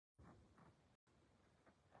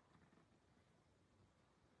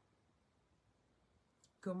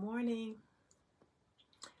Good morning.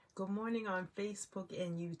 Good morning on Facebook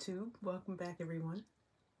and YouTube. Welcome back, everyone.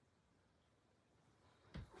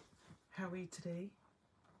 How are you today?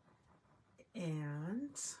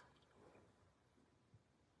 And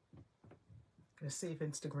let's see if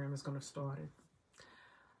Instagram is going to start it.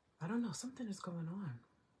 I don't know. Something is going on.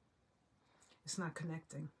 It's not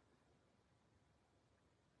connecting.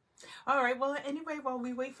 All right. Well, anyway, while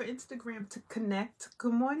we wait for Instagram to connect,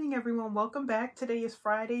 good morning, everyone. Welcome back. Today is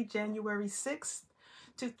Friday, January 6th.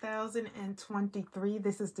 2023.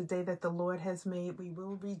 This is the day that the Lord has made. We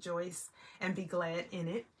will rejoice and be glad in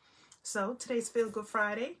it. So today's Feel Good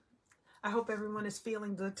Friday. I hope everyone is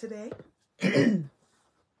feeling good today.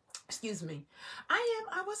 Excuse me.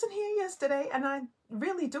 I wasn't here yesterday, and I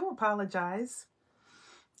really do apologize.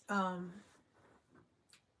 I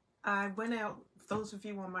went out. Those of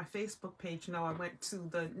you on my Facebook page know I went to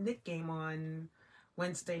the Knick game on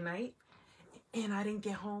Wednesday night, and I didn't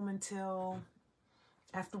get home until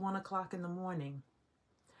after 1 o'clock in the morning.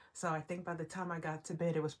 So I think by the time I got to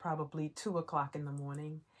bed, it was probably 2 o'clock in the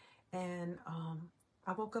morning. And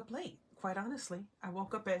I woke up late, quite honestly. I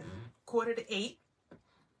woke up at 7:45.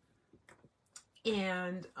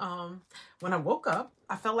 And when I woke up,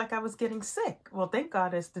 I felt like I was getting sick. Well, thank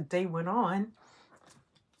God as the day went on,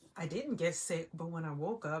 I didn't get sick. But when I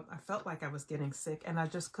woke up, I felt like I was getting sick. And I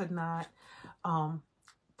just could not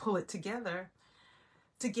pull it together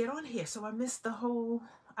to get on here. So I missed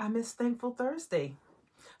Thankful Thursday.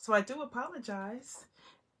 So I do apologize.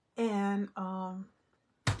 And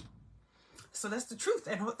so that's the truth,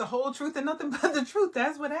 and the whole truth and nothing but the truth.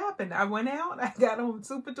 That's what happened. I went out, I got home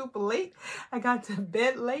super duper late, I got to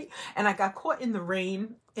bed late, and I got caught in the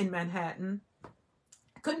rain in Manhattan.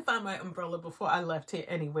 I couldn't find my umbrella before I left here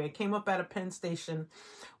anyway. Came up at a Penn Station,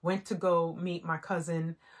 went to go meet my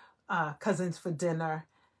cousins for dinner,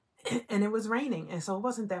 and it was raining, and so it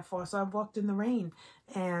wasn't that far, so I walked in the rain,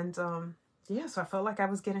 and so I felt like I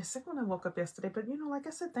was getting sick when I woke up yesterday, but like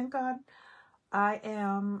I said, thank God I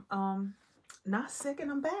am not sick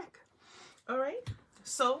and I'm back. All right.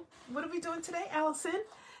 So what are we doing today, Allison?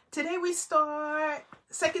 Today we start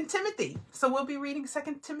 2 Timothy. So we'll be reading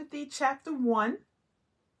 2 Timothy chapter 1.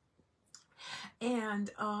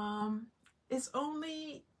 And it's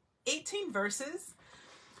only 18 verses.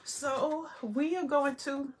 So we are going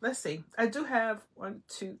to, let's see. I do have 5,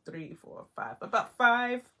 about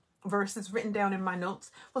 5 verses written down in my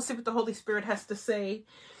notes. We'll see what the Holy Spirit has to say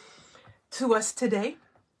to us today.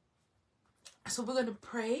 So we're going to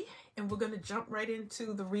pray and we're going to jump right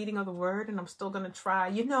into the reading of the word. And I'm still going to try.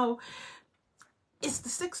 It's the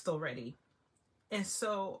 6th already. And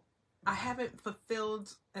so I haven't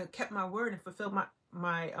kept my word and fulfilled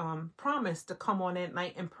my promise to come on at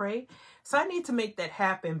night and pray. So I need to make that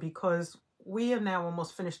happen because we are now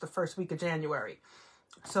almost finished the first week of January.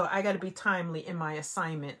 So I got to be timely in my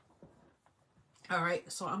assignment. All right.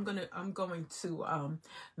 So I'm going to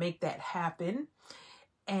make that happen.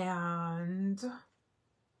 And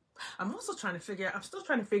I'm also still trying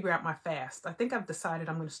to figure out my fast. I think I've decided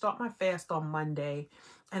I'm going to start my fast on Monday,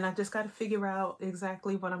 and I just got to figure out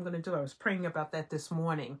exactly what I'm going to do. I was praying about that this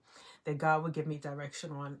morning, that God would give me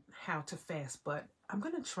direction on how to fast, but I'm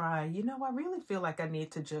going to try. I really feel like I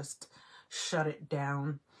need to just shut it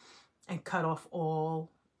down and cut off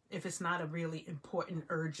if it's not a really important,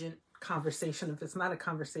 urgent conversation, if it's not a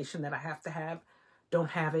conversation that I have to have,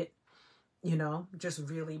 don't have it. Just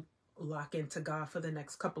really lock into God for the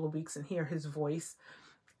next couple of weeks and hear his voice.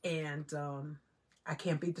 And I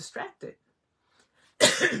can't be distracted.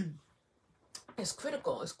 It's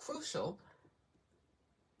crucial,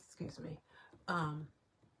 excuse me,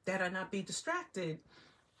 that I not be distracted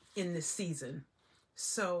in this season.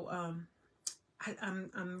 So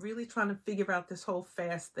I'm really trying to figure out this whole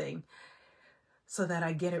fast thing so that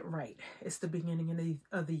I get it right. It's the beginning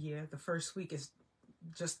of the year. The first week is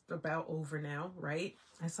just about over now, right?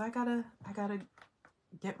 And so I gotta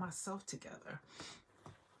get myself together.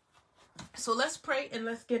 So let's pray and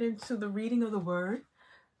let's get into the reading of the word.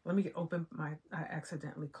 Let me I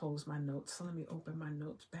accidentally closed my notes. So let me open my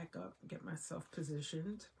notes back up and get myself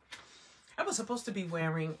positioned. I was supposed to be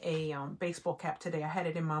wearing a baseball cap today. I had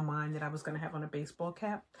it in my mind that I was going to have on a baseball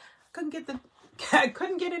cap. I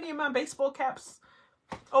couldn't get any of my baseball caps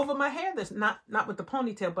over my hair. That's not with the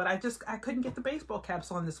ponytail, but I couldn't get the baseball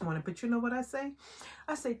caps on this morning. But you know what I say?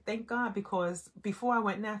 I say thank God, because before I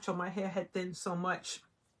went natural, my hair had thinned so much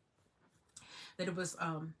that it was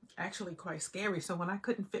actually quite scary. So when I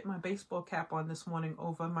couldn't fit my baseball cap on this morning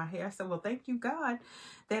over my hair, I said, well, thank you, God,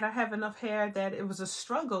 that I have enough hair that it was a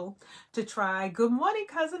struggle to try. Good morning,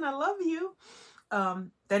 cousin. I love you.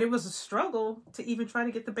 that it was a struggle to even try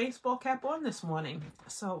to get the baseball cap on this morning.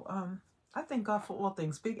 So I thank God for all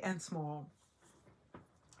things, big and small.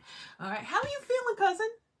 All right, how are you feeling, cousin?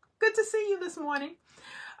 Good to see you this morning.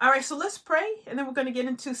 All right, so let's pray, and then we're going to get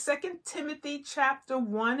into 2 Timothy chapter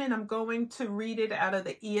 1, and I'm going to read it out of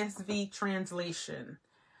the ESV translation.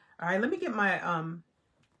 All right, let me get my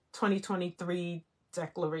 2023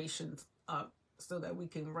 declarations up so that we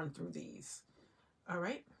can run through these. All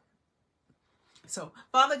right. So,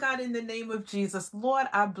 Father God, in the name of Jesus, Lord,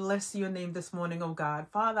 I bless your name this morning, oh God.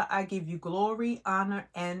 Father, I give you glory, honor,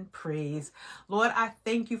 and praise. Lord, I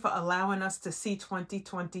thank you for allowing us to see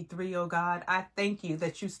 2023, oh God. I thank you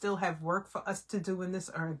that you still have work for us to do in this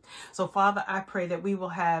earth. So, Father, I pray that we will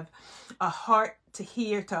have a heart to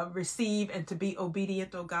hear, to receive, and to be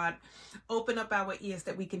obedient, oh God. Open up our ears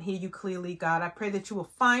that we can hear you clearly, God. I pray that you will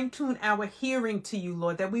fine-tune our hearing to you,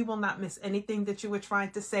 Lord, that we will not miss anything that you were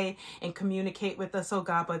trying to say and communicate with us, oh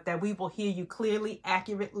God, but that we will hear you clearly,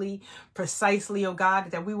 accurately, precisely, oh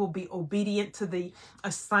God, that we will be obedient to the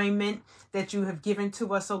assignment that you have given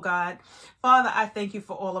to us, oh God. Father, I thank you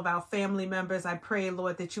for all of our family members. I pray,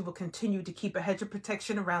 Lord, that you will continue to keep a hedge of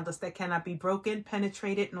protection around us that cannot be broken,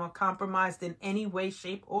 penetrated, nor compromised in any way,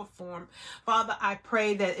 shape, or form. Father, I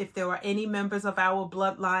pray that if there are any members of our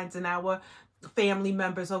bloodlines and our family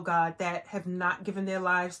members, oh God, that have not given their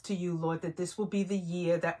lives to you, Lord, that this will be the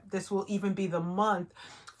year, that this will even be the month,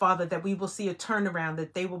 Father, that we will see a turnaround,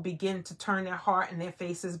 that they will begin to turn their heart and their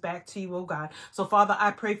faces back to you, oh God. So, Father, I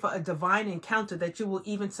pray for a divine encounter, that you will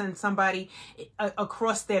even send somebody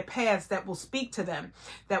across their paths that will speak to them,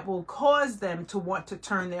 that will cause them to want to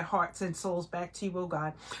turn their hearts and souls back to you, oh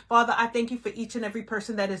God. Father, I thank you for each and every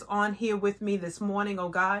person that is on here with me this morning, oh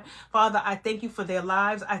God. Father, I thank you for their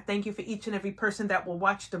lives. I thank you for each and every person that will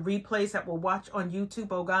watch the replays, that will watch on YouTube,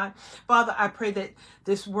 oh God. Father, I pray that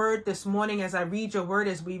this word this morning, as I read your word,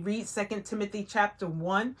 as we read 2 Timothy chapter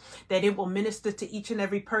 1, that it will minister to each and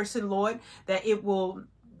every person, Lord, that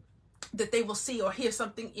they will see or hear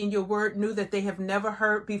something in your word new that they have never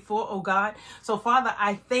heard before, oh God. So, Father,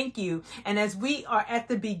 I thank you. And as we are at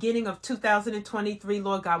the beginning of 2023,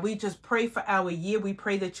 Lord God, we just pray for our year. We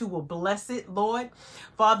pray that you will bless it, Lord.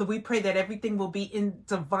 Father, we pray that everything will be in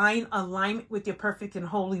divine alignment with your perfect and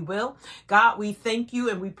holy will. God, we thank you,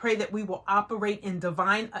 and we pray that we will operate in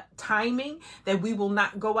divine timing, that we will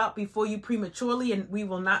not go out before you prematurely, and we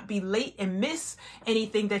will not be late and miss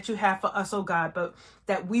anything that you have for us, oh God, but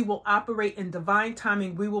that we will operate in divine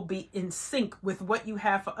timing. We will be in sync with what you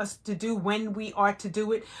have for us to do when we are to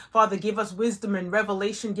do it. Father, give us wisdom and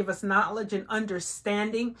revelation. Give us knowledge and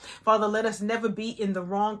understanding. Father, let us never be in the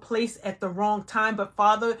wrong place at the wrong time, but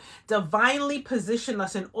Father, divinely position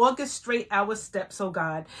us and orchestrate our steps, oh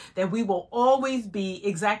God, that we will always be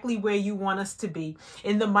exactly where you want us to be,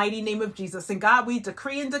 in the mighty name of Jesus. And God, we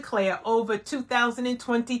decree and declare over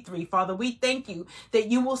 2023, Father, we thank you that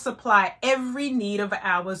you will supply every need of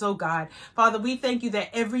ours, oh God. Father, we thank you that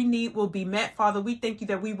every need will be met. Father, we thank you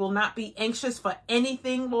that we will not be anxious for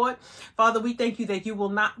anything, Lord. Father, we thank you that you will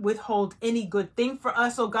not withhold any good thing for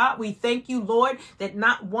us, oh God. We thank you, Lord, that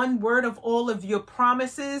not one word of all of your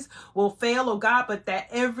promises will fail, oh God, but that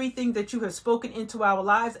everything that you have spoken into our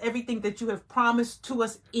lives, everything that you have promised to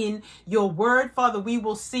us in your word, Father, we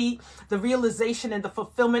will see the realization and the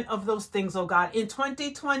fulfillment of those things, oh God. In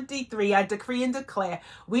 2023, I decree and declare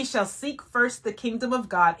we shall seek first the kingdom of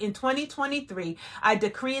God. In 2023, I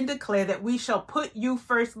decree and declare that we shall put you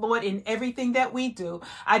first, Lord, in everything that we do.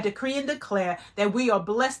 I decree and declare that we are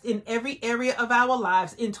blessed in every area of our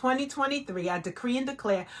lives. In 2023, I decree and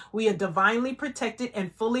declare we are divinely protected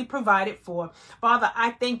and fully provided for. Father,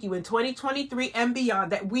 I thank you in 2023 and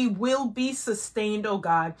beyond that we will be sustained, oh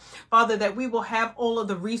God. Father, that we will have all of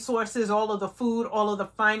the resources, all of the food, all of the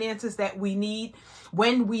finances that we need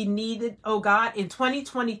when we need it, oh God. In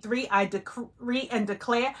 2023, I decree and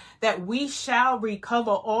declare that we shall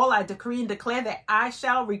recover all. I decree and declare that I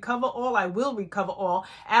shall recover all. I will recover all.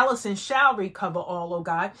 Allison shall recover all, oh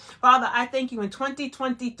God. Father, I thank you in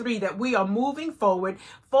 2023 that we are moving forward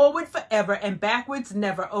forever and backwards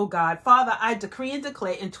never, oh God. Father, I decree and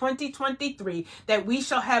declare in 2023 that we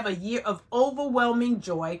shall have a year of overwhelming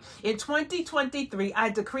joy. In 2023, I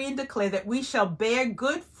decree and declare that we shall bear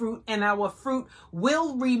good fruit, and our fruit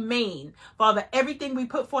will remain. Father, everything we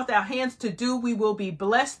put forth our hands to do, we will be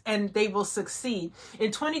blessed and they will succeed.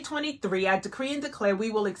 In 2023, I decree and declare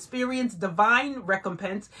we will experience divine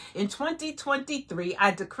recompense. In 2023,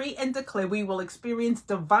 I decree and declare we will experience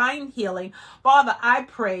divine healing. Father, I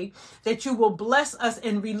pray that you will bless us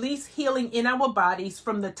and release healing in our bodies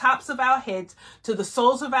from the tops of our heads to the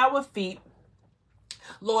soles of our feet.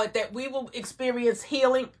 Lord, that we will experience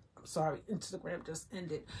healing sorry, Instagram just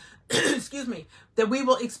ended. Excuse me. That we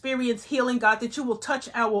will experience healing, God, that you will touch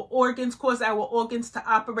our organs, cause our organs to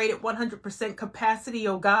operate at 100% capacity,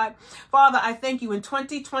 oh God. Father, I thank you in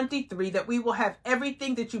 2023 that we will have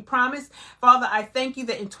everything that you promised. Father, I thank you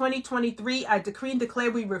that in 2023, I decree and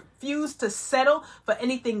declare we refuse to settle for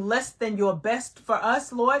anything less than your best for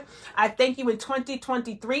us, Lord. I thank you in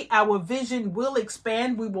 2023, our vision will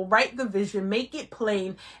expand. We will write the vision, make it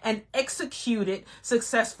plain, and execute it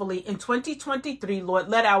successfully. In 2023, Lord,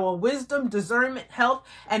 let our wisdom, discernment, health,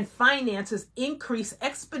 and finances increase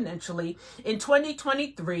exponentially. In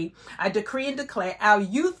 2023, I decree and declare our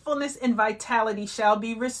youthfulness and vitality shall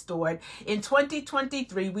be restored. In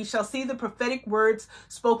 2023, we shall see the prophetic words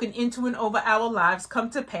spoken into and over our lives come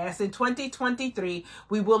to pass. In 2023,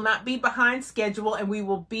 we will not be behind schedule, and we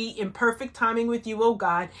will be in perfect timing with you, oh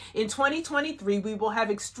God. In 2023, we will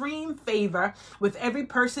have extreme favor with every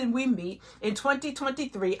person we meet. In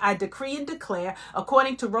 2023, I decree and declare,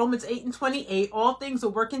 according to Romans 8:28, all things are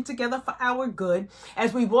working together for our good.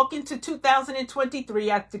 As we walk into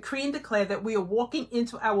 2023, I decree and declare that we are walking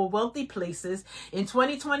into our wealthy places. In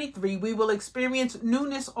 2023, we will experience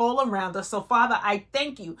newness all around us. So, Father, I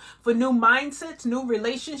thank you for new mindsets, new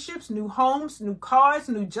relationships, new homes, new cars,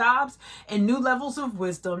 new jobs, and new levels of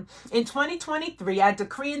wisdom. In 2023, I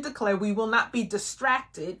decree and declare we will not be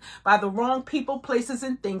distracted by the wrong people, places,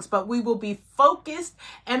 and things, but we will be focused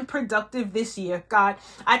and productive this year. God,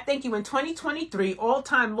 I thank you in 2023, all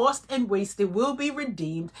time lost and wasted will be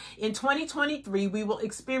redeemed. In 2023, we will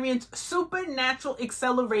experience supernatural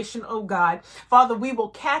acceleration, oh God. Father, we will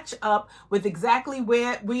catch up with exactly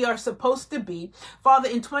where we are supposed to be. Father,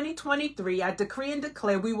 in 2023, I decree and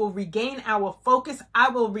declare we will regain our focus. I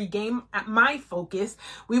will regain my focus.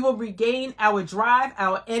 We will regain our drive,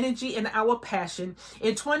 our energy, and our passion.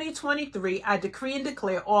 In 2023, I decree and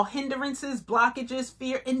declare all hindrances, blockages,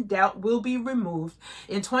 fear, and doubt will be removed.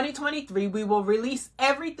 In 2023, we will release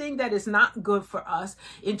everything that is not good for us.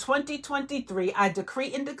 In 2023, I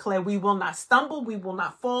decree and declare we will not stumble, we will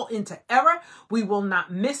not fall into error, we will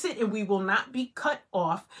not miss it, and we will not be cut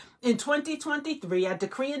off. In 2023, I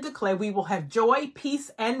decree and declare we will have joy,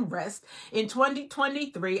 peace, and rest. In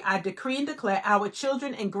 2023, I decree and declare our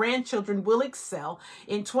children and grandchildren will excel.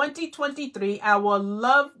 In 2023,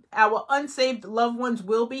 our unsaved loved ones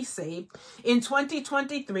will be saved. In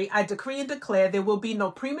 2023, I decree and declare there will be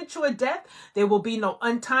no premature death. There will be no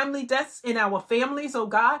untimely deaths in our families, oh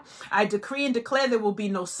God. I decree and declare there will be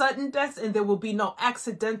no sudden deaths, and there will be no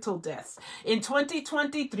accidental deaths. In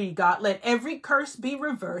 2023, God, let every curse be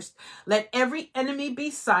reversed. Let every enemy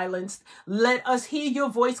be silenced. Let us hear your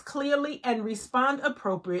voice clearly and respond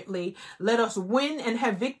appropriately. Let us win and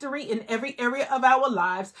have victory in every area of our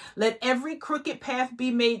lives. Let every crooked path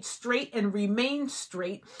be made straight and remain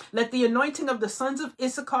straight. Let the anointing of the sons of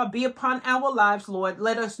Issachar be upon our lives, Lord.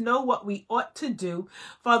 Let us know what we ought to do.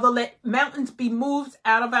 Father, let mountains be moved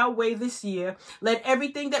out of our way this year. Let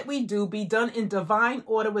everything that we do be done in divine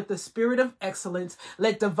order with the spirit of excellence.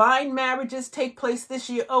 Let divine marriages take place this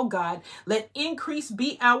year, oh God. Let increase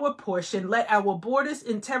be our portion. Let our borders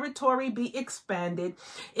and territory be expanded.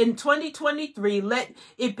 In 2023, let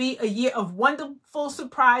it be a year of wonderful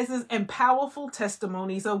surprises and powerful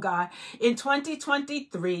testimonies, oh God. In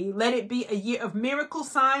 2023, let it be a year of miracle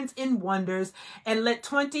signs and wonders, and let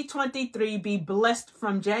 2023 be blessed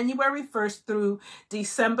from January 1st through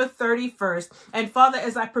December 31st. And Father,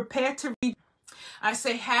 as I prepare to read, I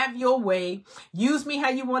say, have your way. Use me how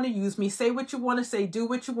you want to use me. Say what you want to say. Do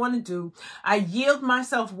what you want to do. I yield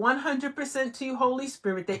myself 100% to you, Holy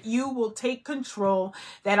Spirit, that you will take control,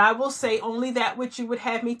 that I will say only that which you would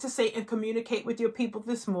have me to say and communicate with your people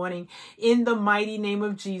this morning. In the mighty name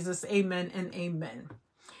of Jesus, amen and amen.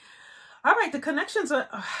 All right, the connections are,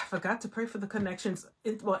 I forgot to pray for the connections.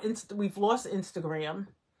 We've lost Instagram.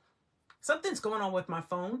 Something's going on with my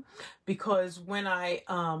phone, because when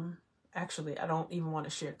actually, I don't even want to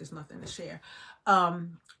share it. There's nothing to share.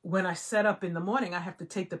 When I set up in the morning, I have to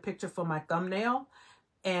take the picture for my thumbnail,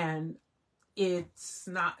 and it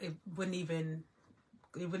wouldn't even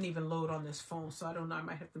load on this phone. So I don't know. I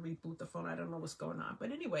might have to reboot the phone. I don't know what's going on.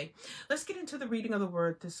 But anyway, let's get into the reading of the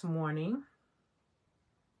word this morning.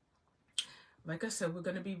 Like I said, we're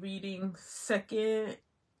going to be reading 2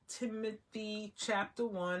 Timothy chapter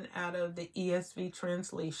 1 out of the ESV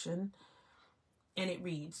translation. And it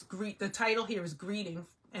reads, the title here is Greeting,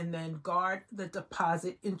 and then guard the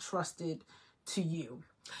deposit entrusted to you.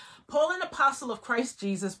 Paul, an apostle of Christ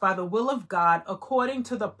Jesus, by the will of God, according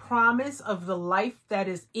to the promise of the life that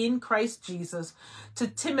is in Christ Jesus, to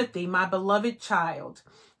Timothy, my beloved child.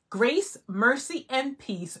 Grace, mercy, and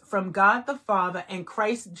peace from God the Father and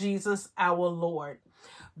Christ Jesus our Lord.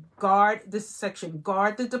 Guard this section.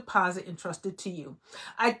 Guard the deposit entrusted to you.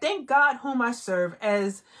 I thank God whom I serve,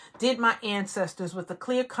 as did my ancestors, with a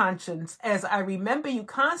clear conscience, as I remember you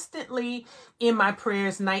constantly in my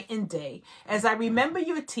prayers night and day. As I remember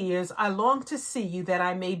your tears, I long to see you, that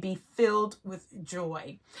I may be filled with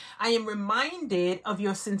joy. I am reminded of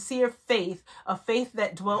your sincere faith, a faith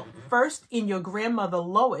that dwelt first in your grandmother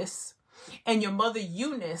Lois and your mother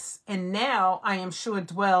Eunice, and now I am sure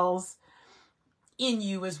dwells in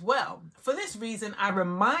you as well. For this reason, I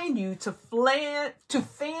remind you to fan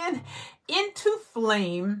into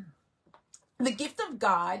flame the gift of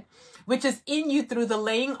God, which is in you through the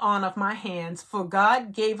laying on of my hands. For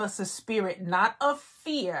God gave us a spirit not of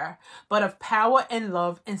fear, but of power and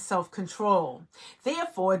love and self-control.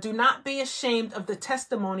 Therefore, do not be ashamed of the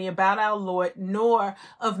testimony about our Lord, nor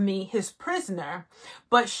of me, his prisoner,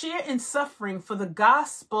 but share in suffering for the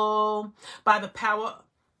gospel by the power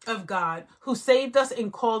of God, who saved us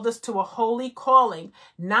and called us to a holy calling,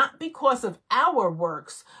 not because of our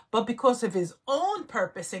works, but because of his own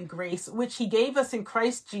purpose and grace, which he gave us in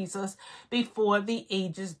Christ Jesus before the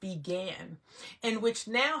ages began, and which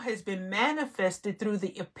now has been manifested through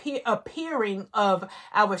the appearing of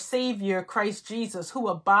our Savior, Christ Jesus, who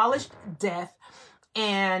abolished death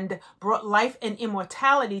and brought life and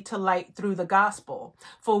immortality to light through the gospel,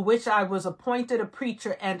 for which I was appointed a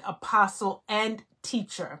preacher and apostle and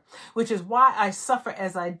teacher, which is why I suffer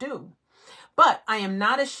as I do. But I am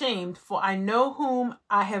not ashamed, for I know whom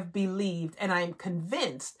I have believed, and I am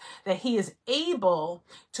convinced that he is able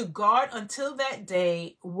to guard until that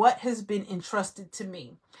day what has been entrusted to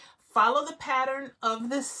me. Follow the pattern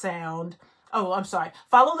of the sound.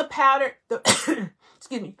 Follow the pattern.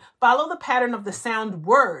 Follow the pattern of the sound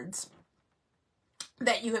words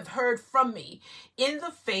that you have heard from me in the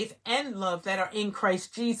faith and love that are in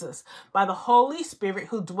Christ Jesus, by the Holy Spirit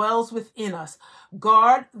who dwells within us.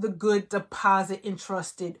 Guard the good deposit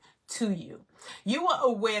entrusted to you. You are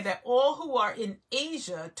aware that all who are in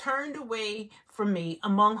Asia turned away from me,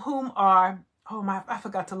 among whom are, I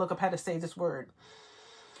forgot to look up how to say this word,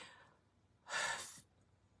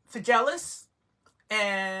 Phygellus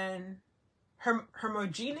and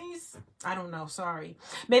Hermogenes. I don't know. Sorry.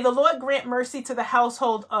 May the Lord grant mercy to the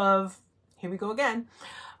household of, here we go again,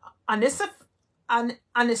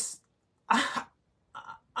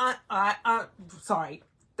 sorry.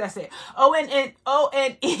 That's it. Onesiphorus.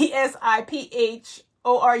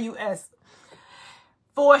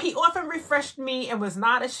 For he often refreshed me and was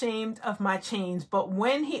not ashamed of my chains. But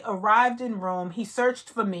when he arrived in Rome, he searched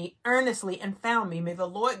for me earnestly and found me. May the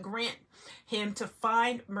Lord grant him to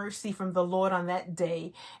find mercy from the Lord on that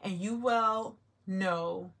day. And you well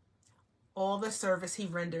know all the service he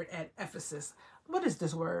rendered at Ephesus. What is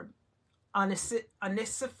this word? I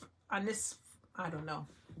don't know.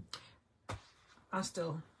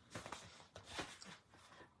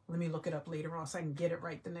 Let me look it up later on so I can get it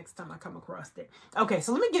right the next time I come across it. Okay,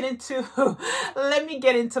 so let me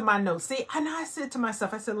get into my notes. See, I know I said to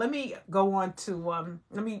myself, let me go on to,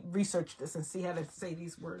 let me research this and see how to say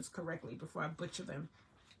these words correctly before I butcher them.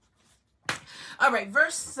 All right,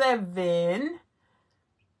 verse 7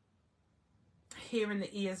 here in the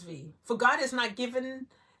ESV.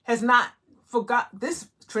 This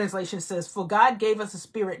translation says, for God gave us a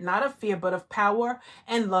spirit not of fear, but of power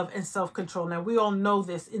and love and self-control. Now, we all know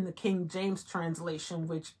this in the King James translation,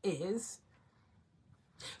 which is,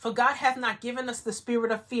 for God hath not given us the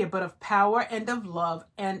spirit of fear, but of power and of love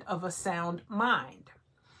and of a sound mind.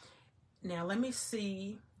 Now, let me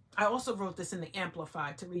see. I also wrote this in the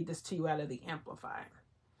Amplified to read this to you out of the Amplified.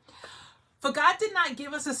 For God did not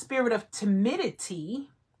give us a spirit of timidity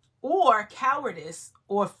or cowardice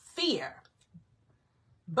or fear,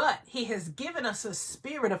 but he has given us a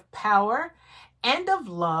spirit of power and of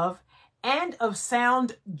love and of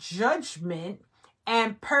sound judgment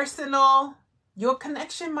and personal, your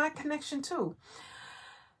connection, my connection too,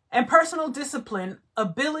 and personal discipline,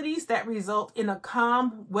 abilities that result in a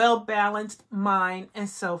calm, well-balanced mind and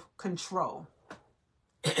self-control.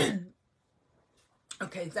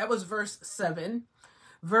 Okay, that was verse 7.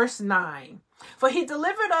 Verse 9. For he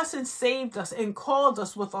delivered us and saved us and called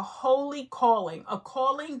us with a holy calling, a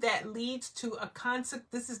calling that leads to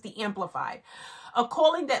this is the Amplified, a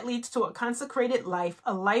calling that leads to a consecrated life,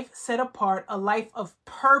 a life set apart, a life of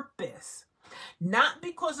purpose. Not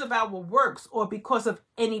because of our works or because of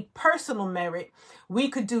any personal merit. We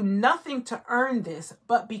could do nothing to earn this,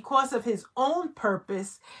 but because of his own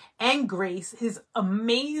purpose and grace, his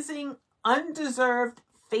amazing, undeserved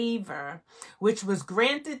favor, which was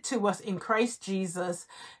granted to us in Christ Jesus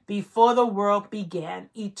before the world began,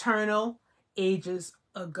 eternal ages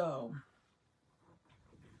ago.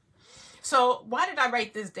 So why did I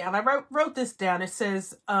write this down? I wrote this down. It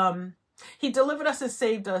says, he delivered us and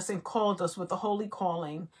saved us and called us with a holy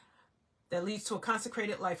calling that leads to a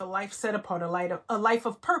consecrated life, a life set apart, a life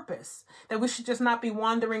of purpose, that we should just not be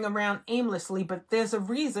wandering around aimlessly, but there's a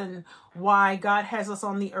reason why God has us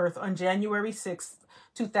on the earth on January 6th,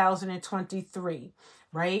 2023,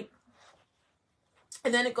 right?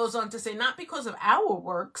 And then it goes on to say, not because of our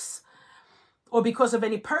works or because of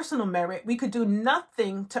any personal merit, we could do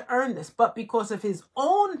nothing to earn this, but because of his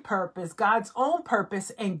own purpose, God's own purpose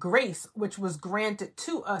and grace, which was granted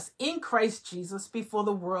to us in Christ Jesus before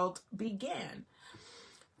the world began.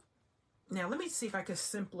 Now, let me see if I can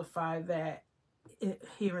simplify that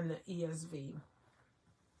here in the ESV.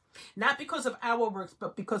 Not because of our works,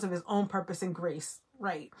 but because of his own purpose and grace,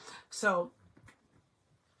 right? So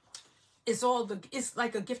it's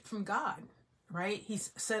like a gift from God. Right?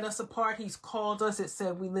 He's set us apart. He's called us. It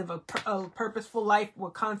said we live a purposeful life. We're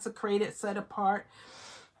consecrated, set apart,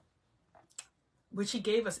 which he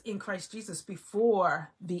gave us in Christ Jesus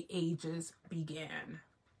before the ages began.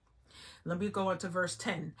 Let me go on to verse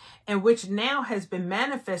 10. And which now has been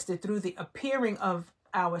manifested through the appearing of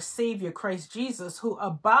our Savior Christ Jesus, who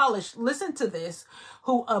abolished, listen to this,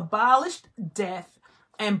 who abolished death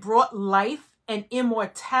and brought life and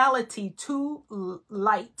immortality to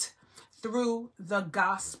light through the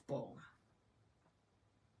gospel.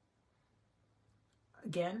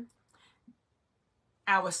 Again,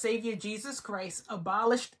 our Savior Jesus Christ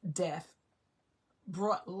abolished death,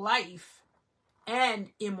 brought life and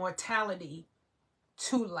immortality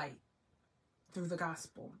to light through the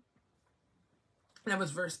gospel. And that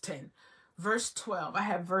was verse 10. Verse 12. I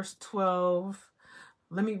have verse 12.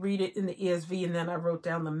 Let me read it in the ESV, and then I wrote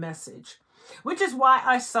down the Message. Which is why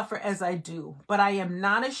I suffer as I do, but I am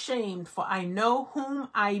not ashamed, for I know whom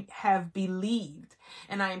I have believed,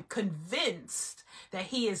 and I am convinced that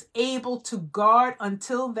he is able to guard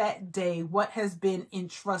until that day what has been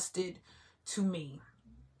entrusted to me.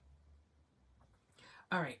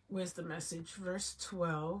 All right, where's the Message? Verse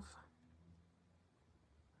 12.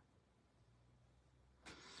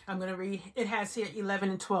 I'm going to read, it has here 11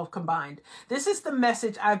 and 12 combined. This is the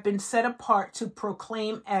message I've been set apart to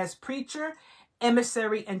proclaim as preacher,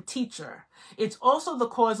 emissary, and teacher. It's also the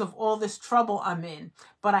cause of all this trouble I'm in,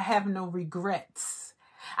 but I have no regrets.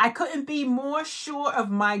 I couldn't be more sure of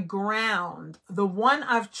my ground. The one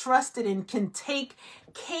I've trusted in can take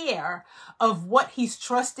care of what he's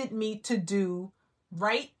trusted me to do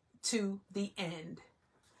right to the end.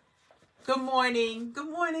 Good morning. Good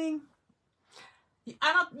morning.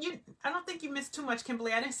 I don't think you missed too much,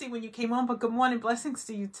 Kimberly. I didn't see when you came on, but good morning. Blessings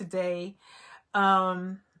to you today.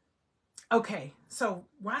 Okay, so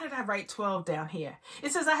why did I write 12 down here?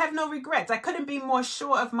 It says, I have no regrets. I couldn't be more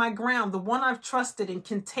sure of my ground. The one I've trusted in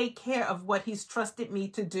can take care of what he's trusted me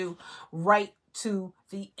to do right to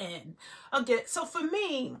the end. Okay, so for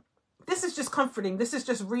me, this is just comforting. This is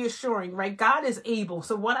just reassuring, right? God is able.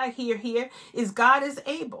 So what I hear here is God is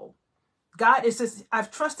able. God is just, I've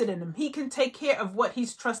trusted in him. He can take care of what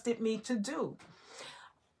he's trusted me to do.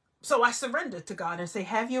 So I surrender to God and say,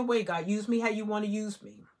 have your way, God. Use me how you want to use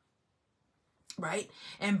me. Right?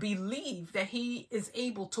 And believe that he is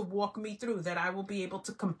able to walk me through, that I will be able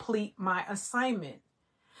to complete my assignment.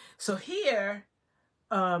 So here,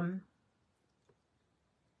 let's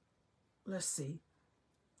see.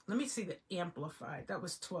 Let me see the Amplified. That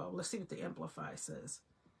was 12. Let's see what the Amplified says.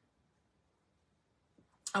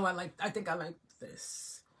 Oh, I think I like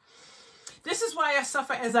this. This is why I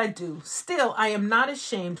suffer as I do. Still, I am not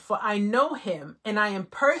ashamed, for I know him and I am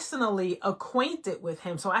personally acquainted with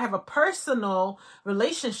him. So I have a personal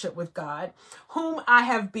relationship with God, whom I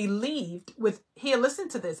have believed with, here, listen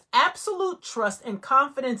to this, absolute trust and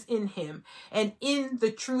confidence in him and in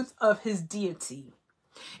the truth of his deity.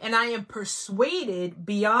 And I am persuaded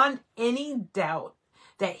beyond any doubt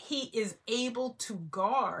that he is able to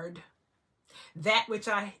guard that which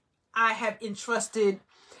I have entrusted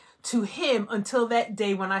to him until that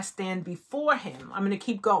day when I stand before him. I'm going to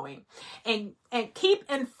keep going and keep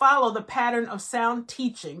and follow the pattern of sound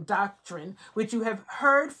teaching, doctrine, which you have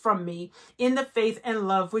heard from me in the faith and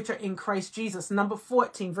love which are in Christ Jesus. Number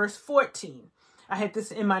 14, verse 14. I had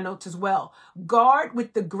this in my notes as well. Guard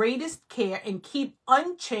with the greatest care and keep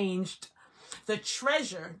unchanged the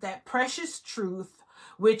treasure, that precious truth,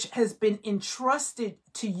 which has been entrusted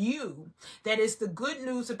to you, that is the good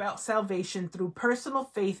news about salvation through personal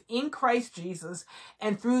faith in Christ Jesus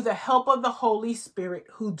and through the help of the Holy Spirit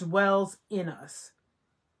who dwells in us.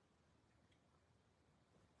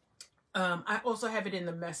 I also have it in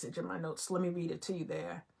the Message in my notes. Let me read it to you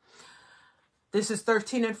there. This is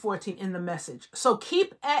 13 and 14 in the Message. So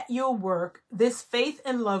keep at your work, this faith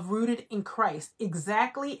and love rooted in Christ,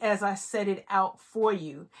 exactly as I set it out for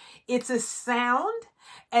you. It's as sound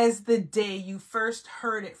as the day you first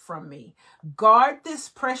heard it from me. Guard this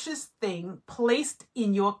precious thing placed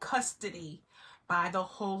in your custody by the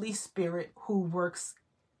Holy Spirit who works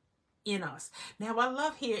in us. Now, I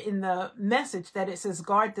love here in the Message that it says,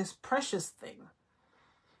 guard this precious thing.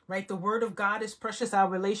 Right? The word of God is precious. Our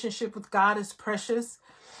relationship with God is precious.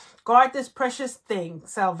 Guard this precious thing.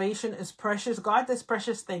 Salvation is precious. Guard this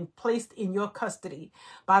precious thing placed in your custody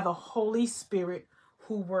by the Holy Spirit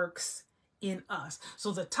who works in us.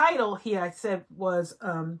 So the title here I said was,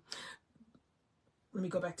 let me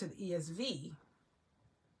go back to the ESV.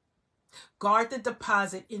 Guard the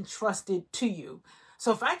deposit entrusted to you.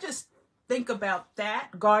 So if I just think about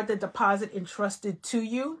that, guard the deposit entrusted to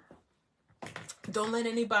you. Don't let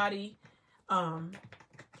anybody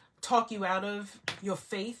talk you out of your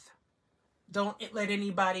faith. Don't let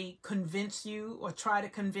anybody convince you or try to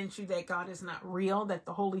convince you that God is not real, that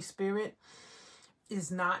the Holy Spirit is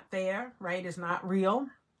not there, right? Is not real.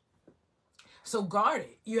 So guard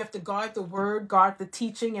it. You have to guard the word, guard the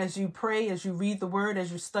teaching as you pray, as you read the word,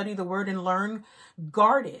 as you study the word and learn.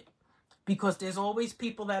 Guard it. Because there's always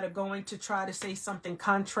people that are going to try to say something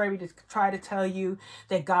contrary, to try to tell you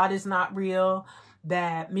that God is not real,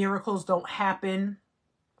 that miracles don't happen,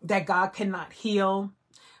 that God cannot heal,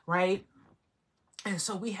 right? And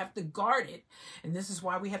so we have to guard it. And this is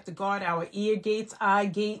why we have to guard our ear gates, eye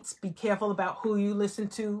gates. Be careful about who you listen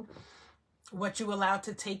to, what you allow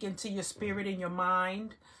to take into your spirit and your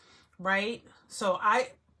mind, right? So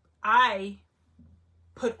I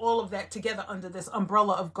put all of that together under this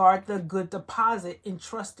umbrella of guard the good deposit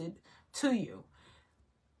entrusted to you.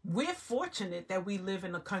 We're fortunate that we live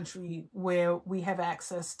in a country where we have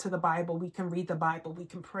access to the Bible. We can read the Bible. We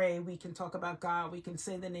can pray. We can talk about God. We can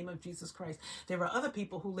say the name of Jesus Christ. There are other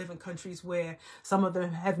people who live in countries where some of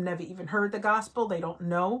them have never even heard the gospel. They don't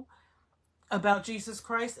know about Jesus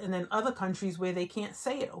Christ. And then other countries where they can't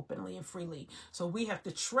say it openly and freely. So we have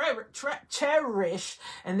to cherish.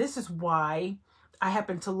 And this is why I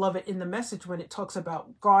happen to love it in the Message when it talks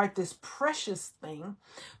about guard this precious thing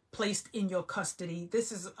placed in your custody.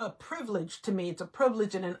 This is a privilege to me. It's a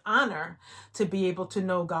privilege and an honor to be able to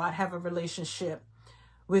know God, have a relationship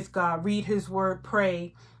with God, read his word,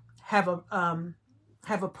 pray, have a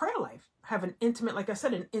prayer life, have an intimate, like I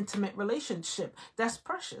said, an intimate relationship. That's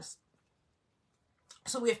precious.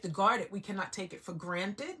 So we have to guard it. We cannot take it for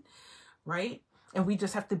granted, right? And we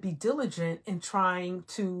just have to be diligent in trying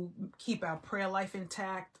to keep our prayer life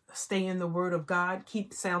intact, stay in the word of God,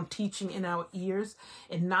 keep sound teaching in our ears,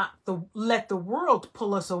 and not let the world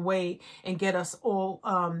pull us away and get us all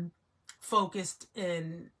focused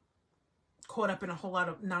and caught up in a whole lot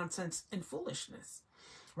of nonsense and foolishness,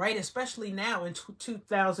 right? Especially now in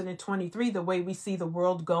 2023, the way we see the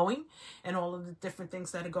world going and all of the different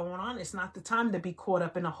things that are going on. It's not the time to be caught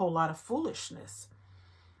up in a whole lot of foolishness.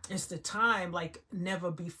 It's the time like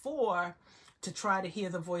never before to try to hear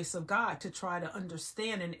the voice of God, to try to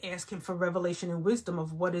understand and ask him for revelation and wisdom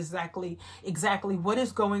of what exactly what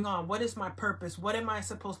is going on. What is my purpose? What am I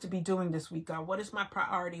supposed to be doing this week, God? What is my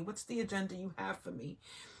priority? What's the agenda you have for me,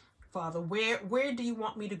 Father? Where do you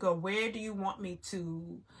want me to go? Where do you want me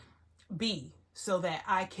to be so that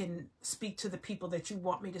I can speak to the people that you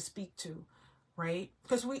want me to speak to? Right?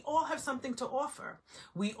 Because we all have something to offer.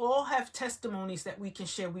 We all have testimonies that we can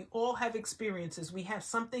share. We all have experiences. We have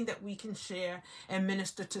something that we can share and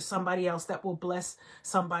minister to somebody else that will bless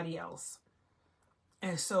somebody else.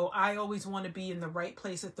 And so I always want to be in the right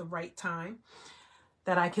place at the right time,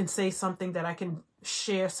 that I can say something, that I can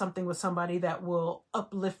share something with somebody that will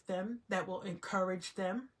uplift them, that will encourage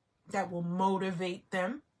them, that will motivate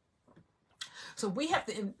them. So we have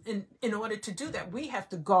to, in order to do that, we have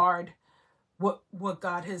to guard what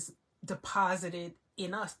God has deposited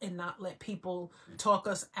in us and not let people talk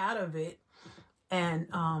us out of it, and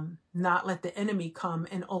not let the enemy come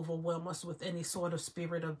and overwhelm us with any sort of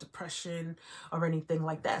spirit of depression or anything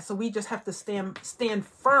like that. So we just have to stand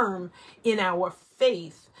firm in our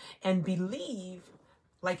faith and believe,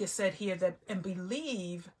 like it said here, and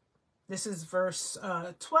believe, this is verse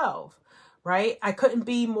 12. Right? I couldn't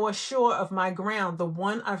be more sure of my ground. The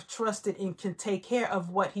one I've trusted in can take care of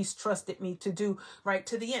what he's trusted me to do right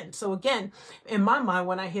to the end. So again, in my mind,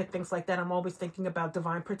 when I hear things like that, I'm always thinking about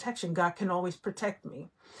divine protection. God can always protect me.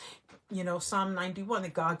 You know, Psalm 91,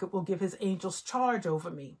 that God will give his angels charge over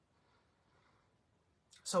me.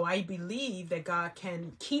 So I believe that God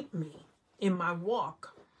can keep me in my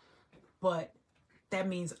walk, but that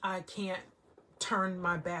means I can't turn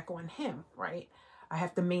my back on him, right? I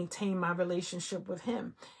have to maintain my relationship with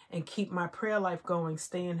him and keep my prayer life going,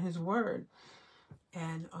 stay in his word,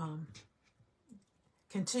 and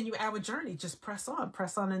continue our journey. Just press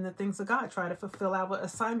on in the things of God. Try to fulfill our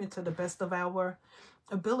assignment to the best of our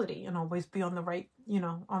ability, and always be on the right,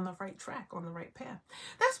 on the right track, on the right path.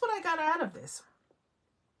 That's what I got out of this.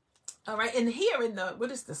 All right. And here in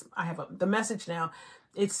what is this? I have the message now.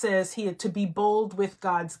 It says here to be bold with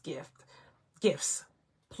God's gifts,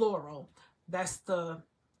 plural. That's the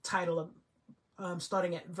title of,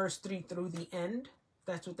 starting at verse 3 through the end.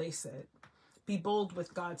 That's what they said. Be bold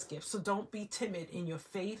with God's gifts. So don't be timid in your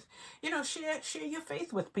faith. Share your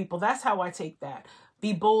faith with people. That's how I take that.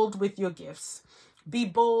 Be bold with your gifts. Be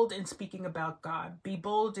bold in speaking about God. Be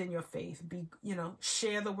bold in your faith.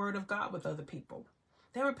 Share the word of God with other people.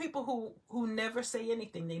 There are people who never say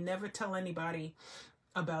anything. They never tell anybody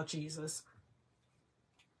about Jesus.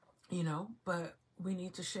 But we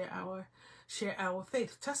need to share our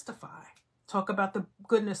faith, testify, talk about the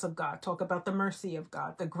goodness of God, talk about the mercy of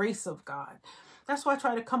God, the grace of God. That's why I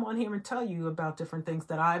try to come on here and tell you about different things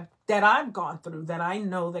that I've gone through, that I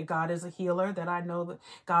know that God is a healer, that I know that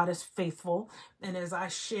God is faithful. And as I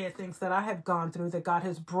share things that I have gone through, that God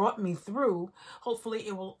has brought me through, hopefully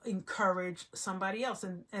it will encourage somebody else.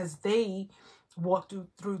 And as they walk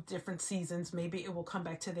through different seasons, maybe it will come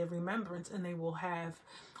back to their remembrance, and they will have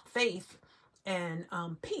faith and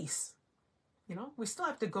peace. We still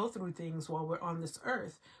have to go through things while we're on this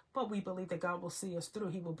earth, but we believe that God will see us through.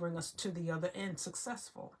 He will bring us to the other end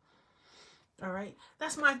successful. All right.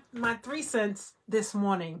 That's my 3 cents this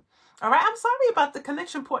morning. All right. I'm sorry about the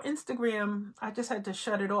connection port Instagram. I just had to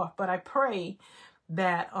shut it off, but I pray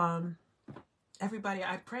that everybody,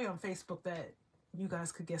 I pray on Facebook that you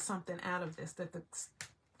guys could get something out of this, that the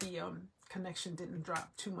connection didn't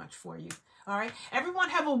drop too much for you. All right. Everyone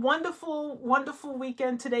have a wonderful, wonderful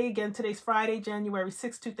weekend today. Again, today's Friday, January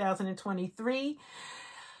 6, 2023.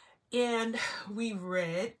 And we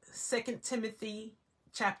read 2 Timothy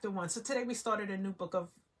chapter 1. So today we started a new book of,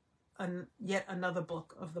 yet another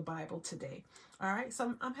book of the Bible today. All right.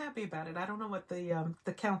 So I'm happy about it. I don't know what the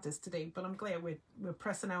count is today, but I'm glad we're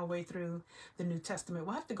pressing our way through the New Testament.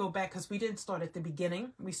 We'll have to go back because we didn't start at the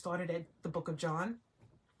beginning. We started at the book of John.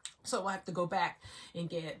 So we'll have to go back and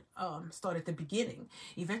get start at the beginning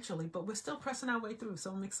eventually, but we're still pressing our way through.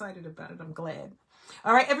 So I'm excited about it. I'm glad.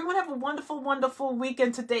 All right, everyone have a wonderful, wonderful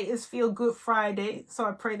weekend. Today is Feel Good Friday. So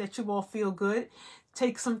I pray that you all feel good.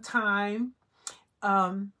 Take some time.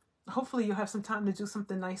 Hopefully you'll have some time to do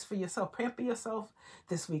something nice for yourself. Pamper yourself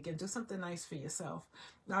this weekend. Do something nice for yourself.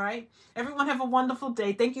 All right. Everyone have a wonderful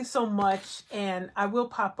day. Thank you so much. And I will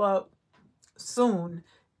pop up soon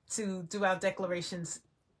to do our declarations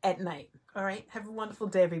at night. All right. Have a wonderful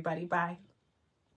day, everybody. Bye.